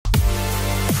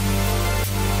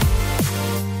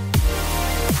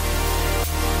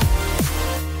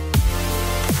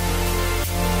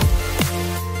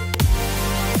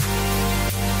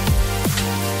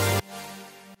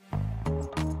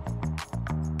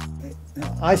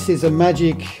Ice is a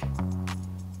magic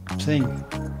thing.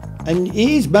 And it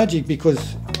is magic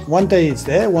because one day it's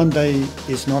there, one day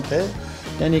it's not there.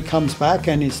 Then it comes back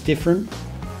and it's different.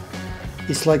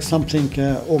 It's like something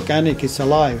organic, it's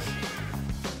alive.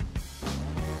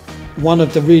 One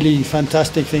of the really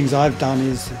fantastic things I've done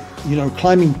is,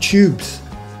 climbing tubes.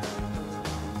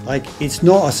 Like, it's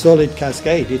not a solid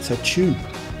cascade, it's a tube.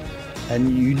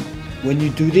 And when you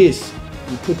do this,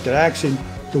 you put the action,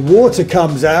 the water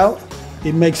comes out,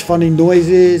 it makes funny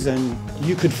noises, and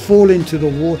you could fall into the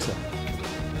water.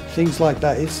 Things like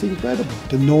that, it's incredible.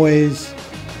 The noise,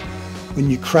 when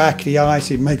you crack the ice,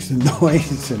 it makes the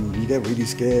noise and you get really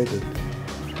scared.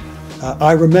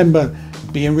 I remember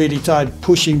being really tired,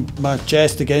 pushing my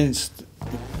chest against,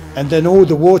 and then all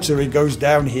the water, it goes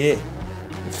down here.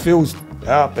 It fills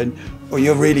up, and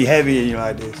you're really heavy and you're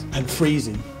like this, and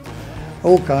freezing.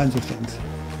 All kinds of things.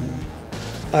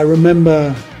 I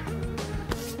remember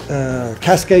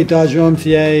Cascade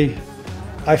d'Argentier,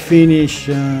 I finish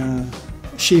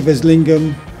Shiva's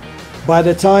Lingam. By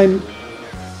the time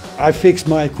I fixed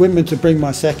my equipment to bring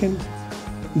my second,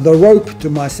 the rope to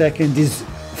my second is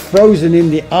frozen in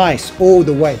the ice all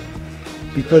the way,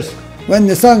 because when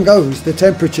the sun goes, the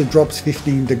temperature drops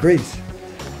 15 degrees.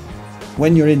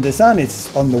 When you're in the sun,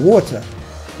 it's on the water,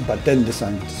 but then the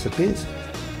sun disappears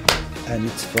and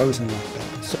it's frozen like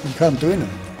that. So you can't do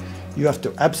anything. You have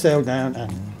to abseil down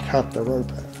and cut the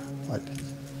rope out like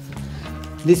this.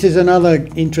 This is another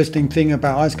interesting thing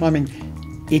about ice climbing.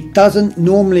 It doesn't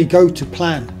normally go to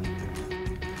plan.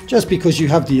 Just because you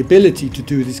have the ability to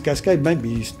do this cascade, maybe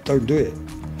you don't do it,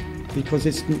 because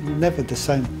it's never the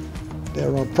same.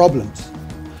 There are problems.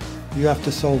 You have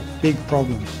to solve big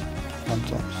problems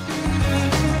sometimes.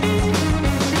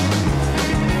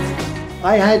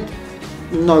 I had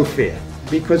no fear,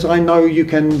 because I know you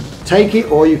can take it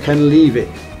or you can leave it.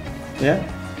 Yeah?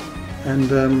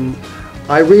 And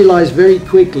I realized very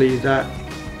quickly that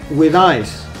with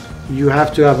ice, you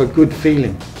have to have a good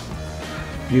feeling.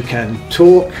 You can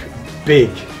talk big,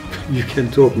 you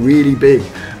can talk really big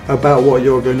about what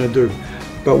you're going to do.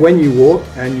 But when you walk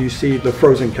and you see the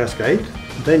frozen cascade,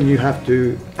 then you have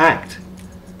to act.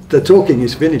 The talking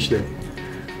is finished then.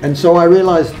 And so I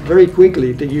realized very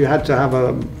quickly that you had to have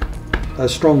a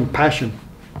strong passion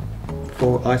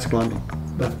for ice climbing.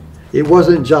 But it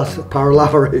wasn't just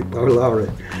parlare.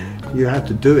 You had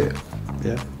to do it.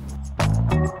 Yeah.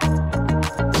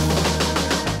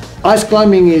 Ice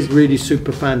climbing is really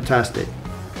super fantastic.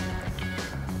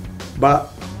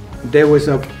 But there was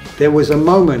a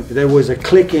moment, there was a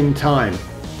click in time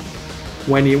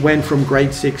when it went from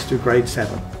grade 6 to grade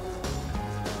 7.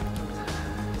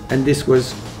 And this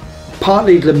was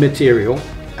partly the material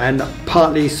and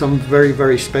partly some very,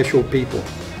 very special people.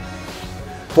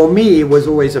 For me, it was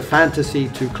always a fantasy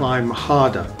to climb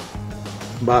harder,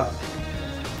 but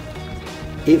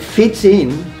it fits in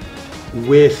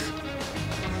with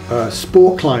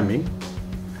sport climbing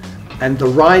and the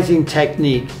rising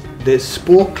technique that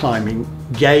sport climbing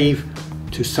gave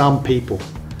to some people.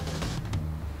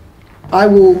 I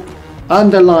will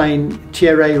underline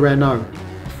Thierry Renaud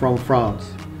from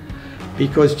France,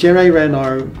 because Thierry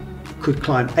Renaud could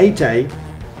climb 8A.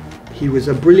 He was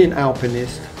a brilliant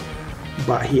alpinist,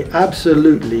 but he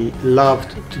absolutely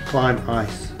loved to climb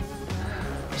ice.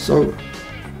 So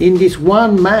in this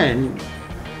one man,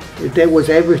 there was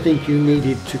everything you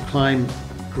needed to climb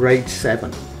grade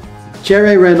 7.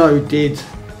 Thierry Renaud did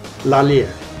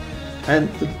L'Allier, and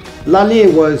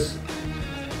L'Allier was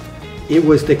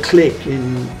the click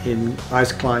in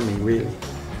ice climbing, really,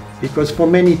 because for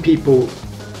many people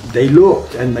they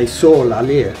looked and they saw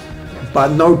L'Allier,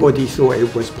 but nobody thought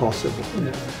it was possible.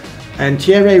 Yeah. And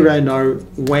Thierry Renaud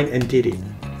went and did it,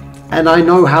 and I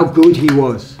know how good he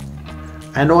was,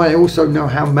 and I also know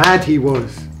how mad he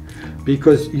was,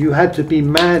 because you had to be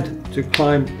mad to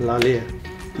climb L'Allier.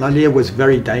 L'Allier was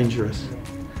very dangerous,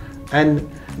 and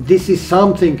this is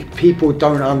something people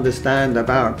don't understand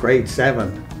about grade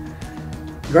 7.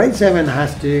 Grade 7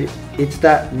 it's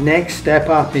that next step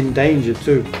up in danger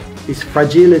too. It's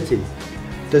fragility.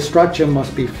 The structure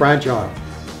must be fragile,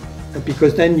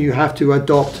 because then you have to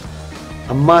adopt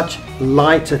a much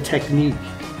lighter technique.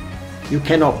 You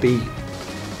cannot be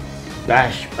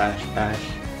bash, bash, bash.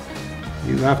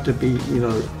 You have to be,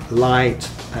 light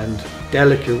and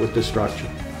delicate with the structure.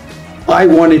 I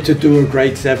wanted to do a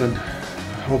grade 7,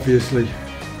 obviously,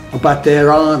 but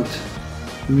there aren't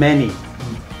many.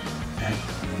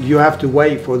 You have to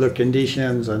wait for the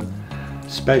conditions and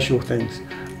special things.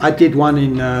 I did one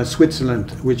in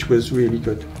Switzerland, which was really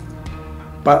good.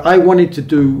 But I wanted to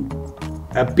do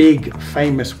a big,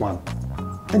 famous one.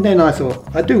 And then I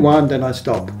thought, I do one, then I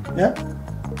stop. Yeah?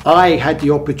 I had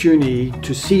the opportunity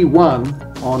to see one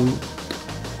on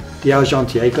the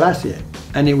Argentière Glacier,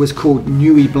 and it was called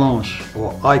Nuit Blanche,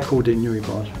 or I called it Nuit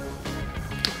Blanche.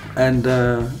 And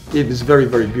it was very,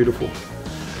 very beautiful.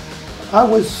 I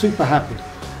was super happy.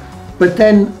 But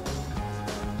then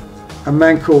a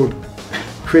man called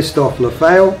Christophe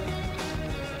Lefebvre,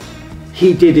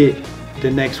 he did it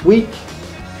the next week.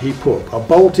 He put a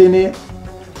bolt in it,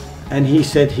 and he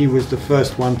said he was the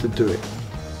first one to do it.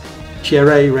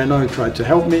 Thierry Renault tried to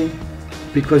help me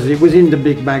because it was in the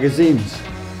big magazines.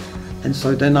 And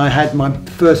so then I had my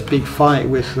first big fight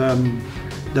with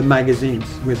the magazines,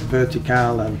 with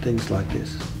Vertical and things like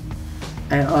this.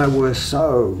 And I was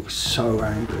so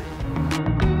angry.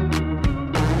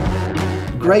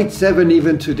 Grade 7,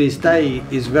 even to this day,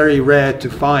 is very rare to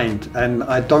find, and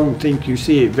I don't think you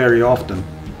see it very often.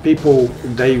 People,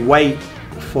 they wait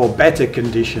for better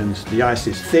conditions, the ice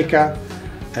is thicker,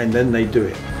 and then they do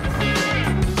it.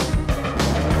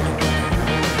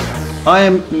 I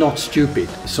am not stupid,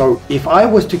 so if I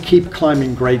was to keep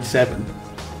climbing grade 7,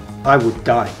 I would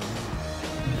die,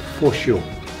 for sure.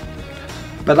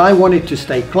 But I wanted to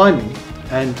stay climbing,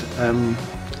 and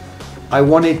I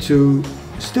wanted to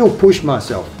still push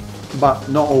myself, but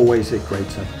not always at grade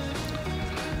 7.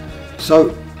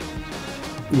 So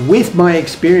with my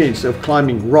experience of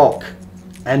climbing rock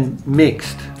and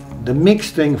mixed, the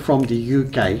mixed thing from the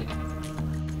UK,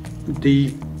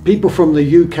 the people from the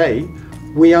UK,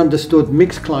 we understood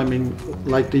mixed climbing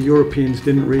like the Europeans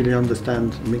didn't really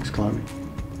understand mixed climbing.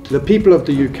 The people of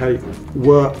the UK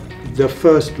were the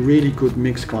first really good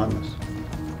mixed climbers,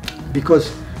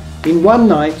 because in one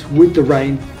night with the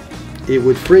rain it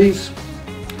would freeze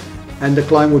and the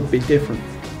climb would be different.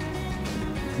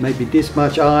 Maybe this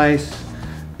much ice,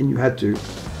 and you had to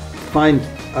find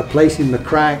a place in the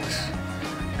cracks,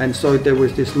 and so there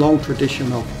was this long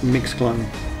tradition of mixed climbing,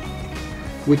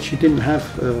 which you didn't have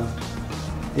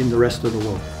in the rest of the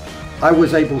world. I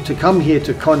was able to come here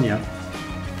to Konya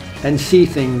and see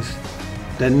things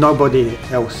that nobody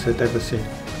else had ever seen.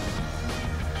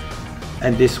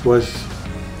 And this was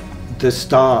the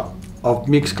start of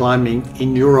mixed climbing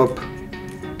in Europe,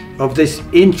 of this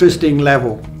interesting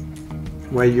level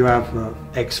where you have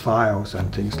X-Files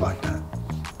and things like that.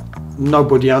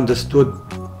 Nobody understood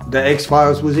the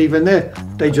X-Files was even there.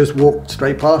 They just walked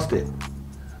straight past it.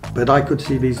 But I could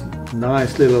see these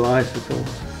nice little icicles.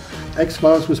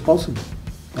 X-Files was possible.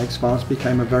 X-Files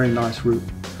became a very nice route.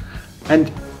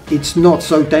 And it's not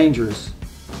so dangerous.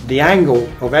 The angle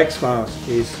of X-Files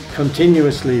is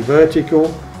continuously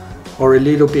vertical or a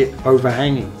little bit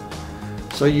overhanging.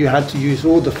 So you had to use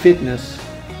all the fitness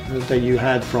that you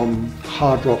had from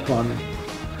hard rock climbing.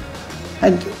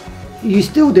 And you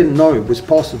still didn't know it was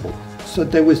possible. So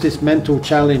there was this mental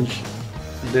challenge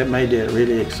that made it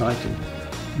really exciting.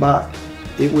 But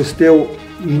it was still,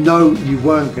 you know, you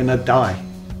weren't gonna die.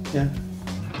 Yeah.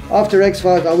 After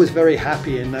X-Files, I was very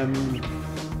happy, and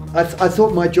I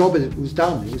thought my job was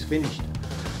done, it was finished.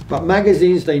 But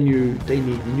magazines, they knew they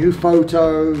need new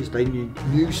photos, they need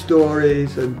new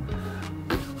stories, and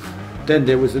then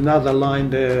there was another line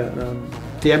there,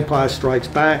 The Empire Strikes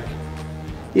Back.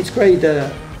 It's grade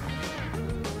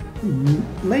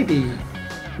maybe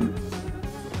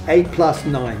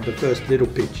 8+9, the first little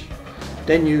pitch.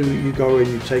 Then you go and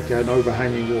you take an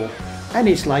overhanging wall, and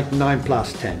it's like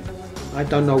 9+10. I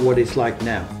don't know what it's like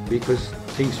now, because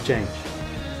things change.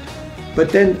 But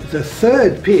then the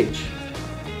third pitch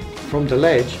from the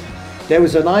ledge, there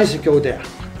was an icicle that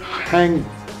hung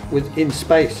within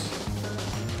space,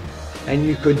 and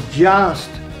you could just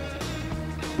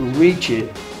reach it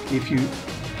if you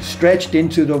stretched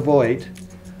into the void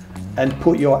and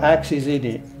put your axes in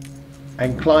it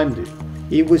and climbed it.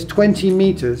 It was 20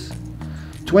 meters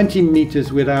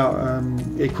without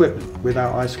equipment,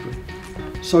 without ice cream.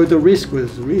 So the risk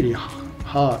was really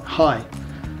high,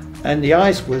 and the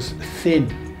ice was thin.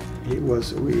 It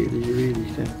was really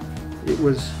thin. It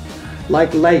was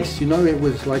like lace, you know, it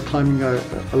was like climbing a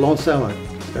lancel,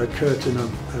 a curtain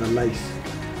of lace.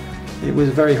 It was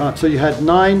very hard. So you had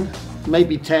 9,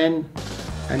 maybe 10,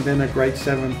 and then a grade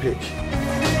 7 pitch.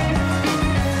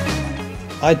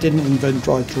 I didn't invent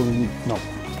dry drawing, no.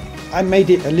 I made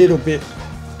it a little bit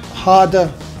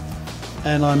harder,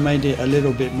 and I made it a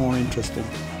little bit more interesting.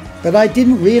 But I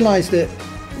didn't realize that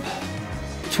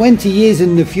 20 years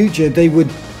in the future they would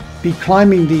be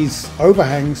climbing these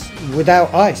overhangs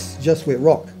without ice, just with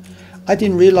rock. I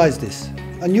didn't realize this.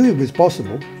 I knew it was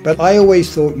possible, but I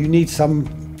always thought you need some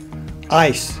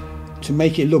ice to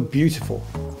make it look beautiful,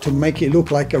 to make it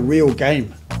look like a real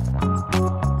game.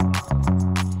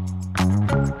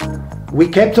 We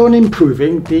kept on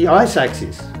improving the ice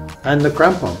axes and the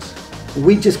crampons.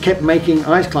 we just kept making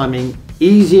ice climbing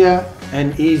easier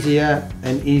and easier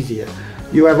and easier.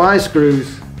 You have ice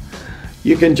screws,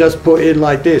 you can just put in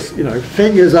like this, you know,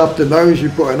 fingers up the nose, you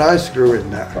put an ice screw in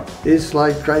now. It's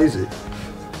like crazy.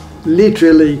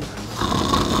 Literally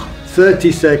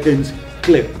 30 seconds,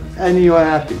 clip, and you are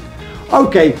happy.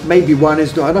 Okay, maybe one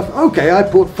is not enough. Okay, I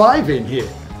put 5 in here.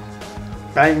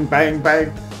 Bang, bang,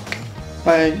 bang,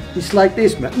 bang. It's like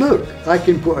this, man. Look, I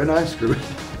can put an ice screw in.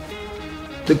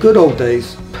 The good old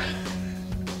days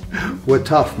were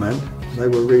tough, man. They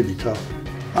were really tough.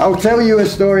 I'll tell you a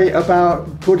story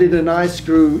about putting an ice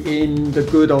screw in the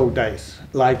good old days,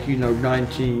 like, you know,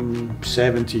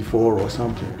 1974 or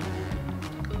something.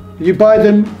 You buy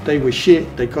them, they were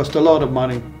shit, they cost a lot of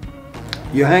money.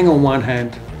 You hang on one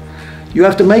hand, you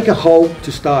have to make a hole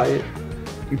to start it,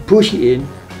 you push it in,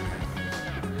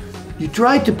 you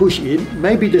try to push it in,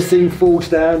 maybe the thing falls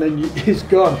down and it's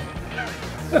gone.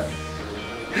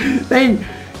 Then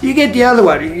you get the other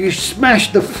one, you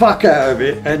smash the fuck out of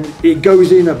it and it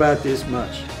goes in about this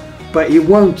much. But it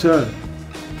won't turn.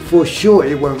 For sure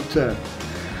it won't turn.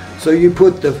 So you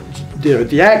put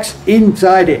the axe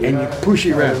inside it and you push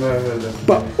it around.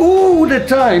 But all the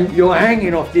time you're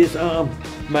hanging off this arm,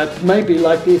 maybe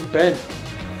like this bent.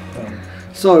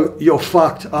 So you're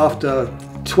fucked after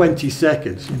 20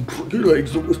 seconds. You're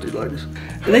exhausted like this.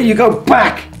 And then you go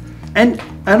back. And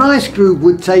an ice screw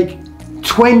would take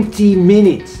 20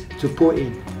 minutes to put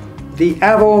in. The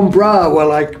avant-bras were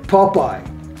like Popeye.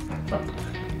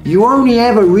 You only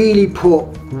ever really put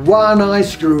one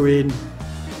ice screw in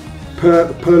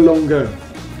per longueur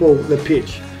for the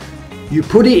pitch. You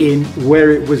put it in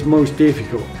where it was most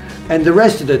difficult, and the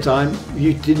rest of the time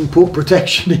you didn't put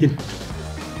protection in.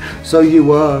 So you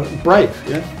were brave,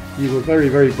 yeah? You were very,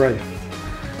 very brave.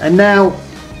 And now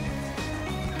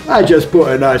I just put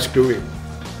an ice screw in.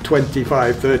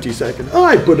 25, 30 seconds.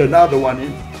 I put another one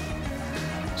in.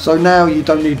 So now you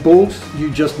don't need balls,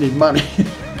 you just need money.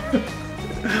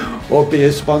 Or be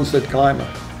a sponsored climber.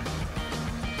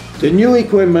 The new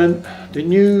equipment, the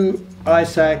new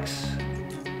ice axe,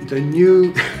 the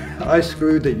new ice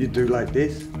screw that you do like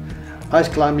this, ice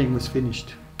climbing was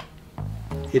finished.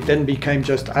 It then became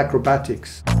just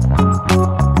acrobatics.